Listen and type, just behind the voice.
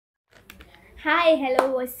Hi,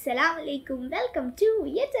 hello, assalamu alaikum. Welcome to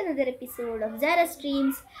yet another episode of Zahra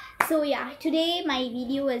Streams. So yeah, today my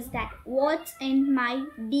video is that what's in my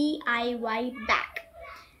DIY bag.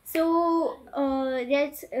 So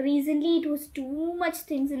that's recently it was too much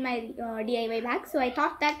things in my DIY bag. So I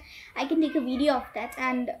thought that I can take a video of that.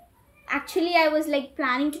 And actually I was like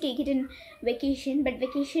planning to take it in vacation, but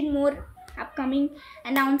vacation more upcoming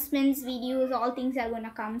announcements, videos, all things are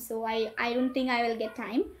gonna come. So I don't think I will get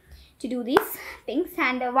time to do these things.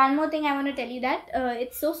 And one more thing I want to tell you that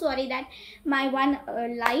it's so sorry that my one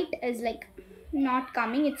light is like not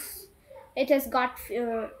coming. It has got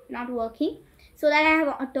not working, so that I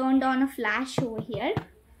have turned on a flash over here,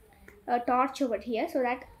 a torch over here, so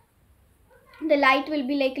that the light will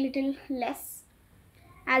be like a little less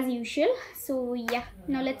as usual. So yeah,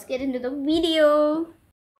 now let's get into the video.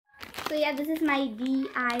 So yeah, this is my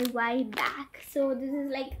DIY bag. So this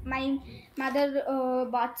is like my mother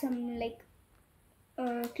bought some like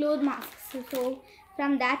cloth masks. So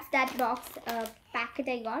from that box packet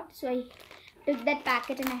I got. So I took that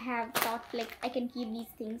packet and I have thought like I can keep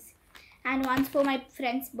these things. And once for my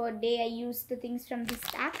friend's birthday I used the things from this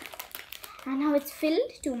pack. And now it's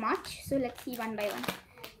filled too much. So let's see one by one.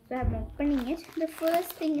 So I'm opening it. The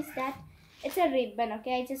first thing is that it's a ribbon.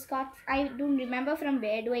 Okay, I don't remember from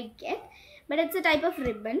where do I get, but it's a type of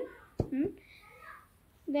ribbon.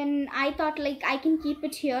 Then I thought like I can keep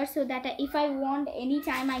it here so that if I want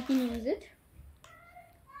anytime I can use it.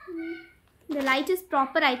 The light is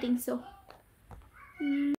proper, I think so.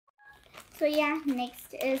 So yeah,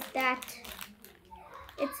 next is that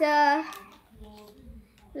it's a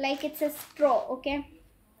straw. Okay,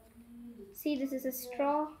 see, this is a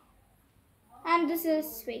straw, and this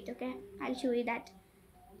is, wait, okay, I'll show you that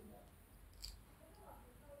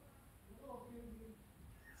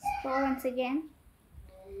straw once again,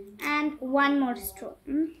 and one more straw.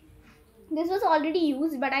 This was already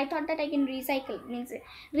used, but I thought that I can recycle, means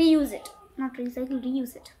reuse it, not recycle,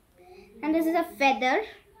 reuse it. And this is a feather.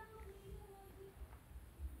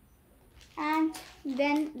 And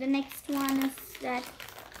then the next one is that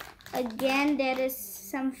again there is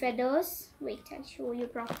some feathers. Wait, I'll show you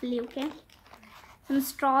properly. Okay, some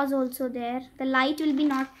straws also there. The light will be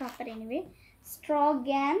not proper anyway. Straw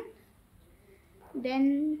again,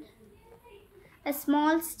 then a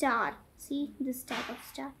small star. See, this type of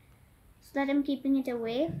star, so that I'm keeping it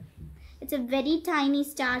away. It's a very tiny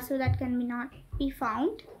star, so that can not be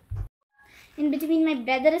found. In between, my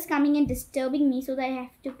brother is coming and disturbing me, so that I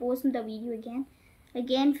have to pause the video again.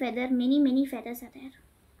 Again, feather, many feathers are there.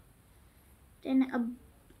 Then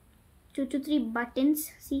 2 to 3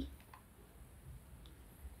 buttons. See,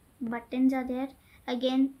 buttons are there.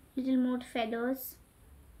 Again, little more feathers.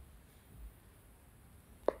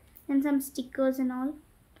 And some stickers and all,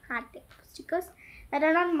 hard stickers that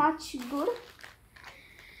are not much good.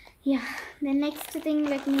 Yeah, the next thing,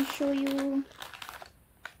 let me show you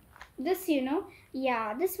this.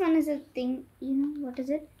 Yeah, this one is a thing. What is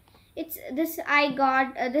it? It's this. I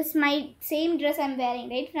got this, my same dress I'm wearing,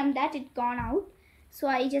 right? From that it gone out, so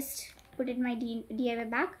I just put it in my DIY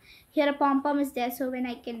bag. Here a pom-pom is there, so when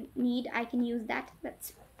I can use that.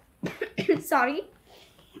 That's sorry.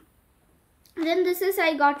 Then this is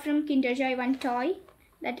I got from Kinder Joy, one toy,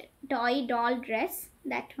 that toy doll dress,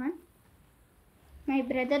 that one. My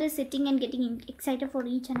brother is sitting and getting excited for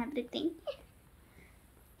each and everything.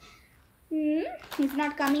 He's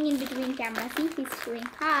not coming in between camera. See, he's showing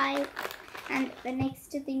hi. And the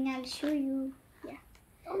next thing I'll show you. Yeah,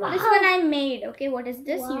 wow. This one I made. Okay, what is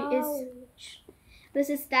this? Wow. This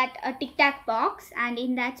is that a Tic Tac box, and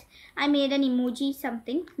in that I made an emoji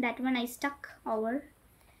something. That one I stuck over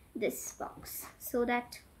this box, so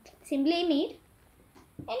that simply made.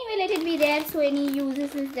 Anyway, let it be there, so any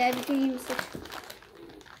uses is there, we can use it.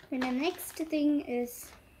 And the next thing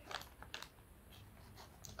is,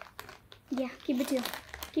 yeah, keep it here.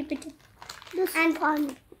 This and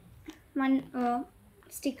one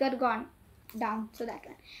sticker gone down, so that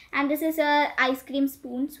one. And this is a ice cream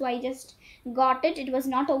spoon, so I just got it. It was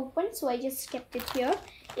not open, so I just kept it here.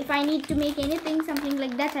 If I need to make anything, something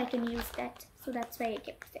like that, I can use that. So that's why I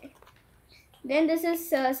kept it there. Then this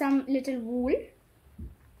is some little wool.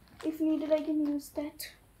 If needed, I can use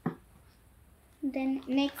that. Then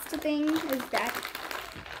next thing is that,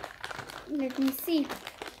 let me see.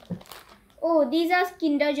 Oh, these are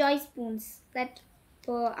Kinder Joy spoons that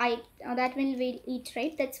that will eat,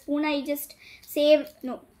 right? That spoon I just saved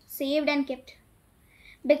and kept,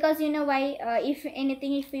 because you know why?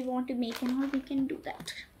 If we want to make and all, we can do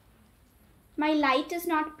that. My light is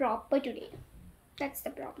not proper today. That's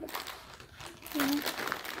the problem.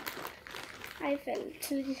 I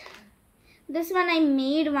felt This one I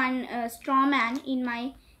made one straw man in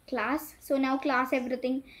my class. So now class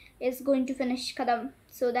everything is going to finish kadam.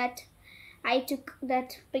 So that I took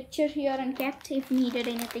that picture here and kept if needed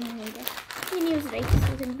anything needed. In use, right?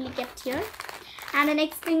 So simply kept here. And the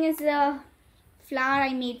next thing is a flower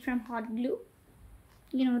I made from hot glue.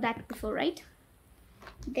 You know that before, right?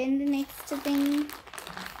 Then the next thing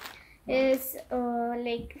is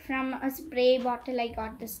like from a spray bottle I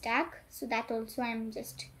got the stack. So that also I'm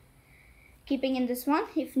just keeping in this one.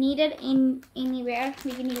 If needed in anywhere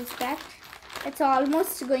we can use that. It's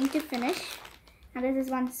almost going to finish. And this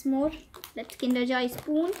is once more that Kinder Joy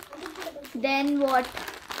spoon. Then what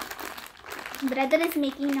brother is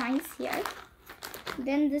making noise here.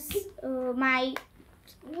 Then this my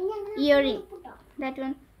earring. That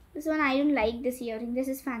one. This one I don't like this earring. This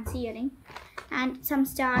is fancy earring. And some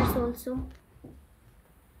stars also.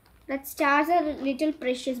 That stars are a little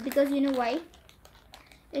precious because you know why?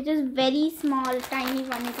 It is very small, tiny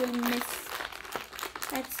one. It will miss.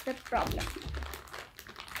 That's the problem.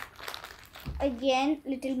 Again,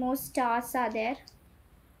 little more stars are there.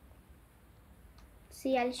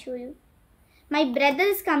 See, I'll show you. My brother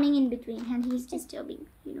is coming in between and he's disturbing,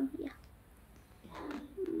 you know, yeah.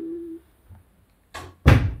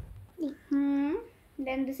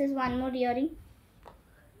 Then this is one more earring.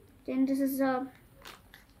 Then this is a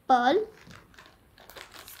pearl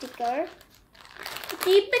sticker.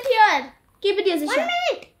 Keep it here. Keep it here, Zisha. 1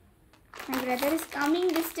 minute. My brother is coming,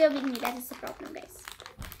 disturbing me. That is the problem, guys.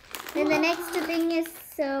 Then the next thing is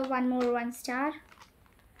one star.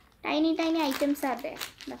 Tiny items are there.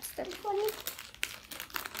 That's the thing.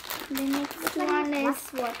 The next one is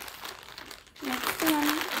what? Next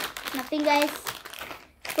one. Nothing, guys.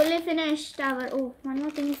 Fully finished our. Oh, one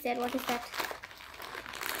more thing is there. What is that?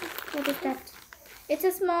 What is that? It's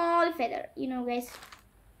a small feather. You know, guys.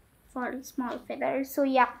 For small feather. So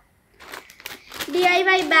yeah.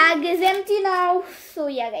 DIY bag is empty now. So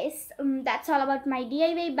yeah, guys, that's all about my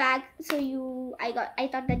DIY bag. So I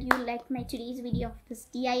thought that you liked my today's video of this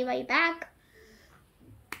DIY bag.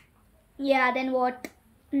 Yeah, then what?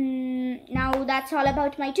 Now that's all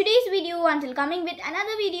about my today's video. Until coming with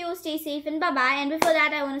another video, stay safe and bye bye. And before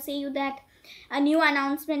that, I want to say you that a new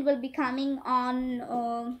announcement will be coming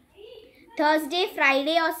on Thursday,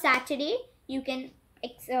 Friday, or Saturday. You can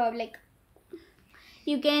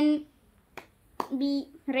you can be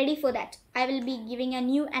ready for that. I will be giving a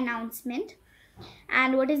new announcement,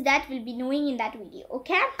 and what is that we'll be knowing in that video.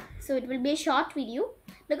 Okay, so it will be a short video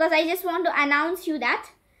because I just want to announce you that.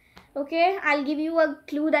 Okay, I'll give you a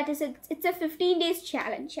clue that is it's a 15 days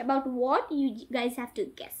challenge. About what, you guys have to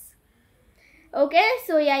guess. Okay,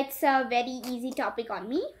 so yeah, it's a very easy topic on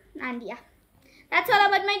me. And yeah, that's all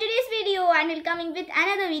about my today's video, and we'll coming with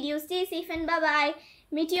another video. Stay safe and bye bye.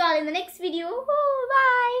 Meet you all in the next video. Oh,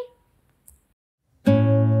 bye.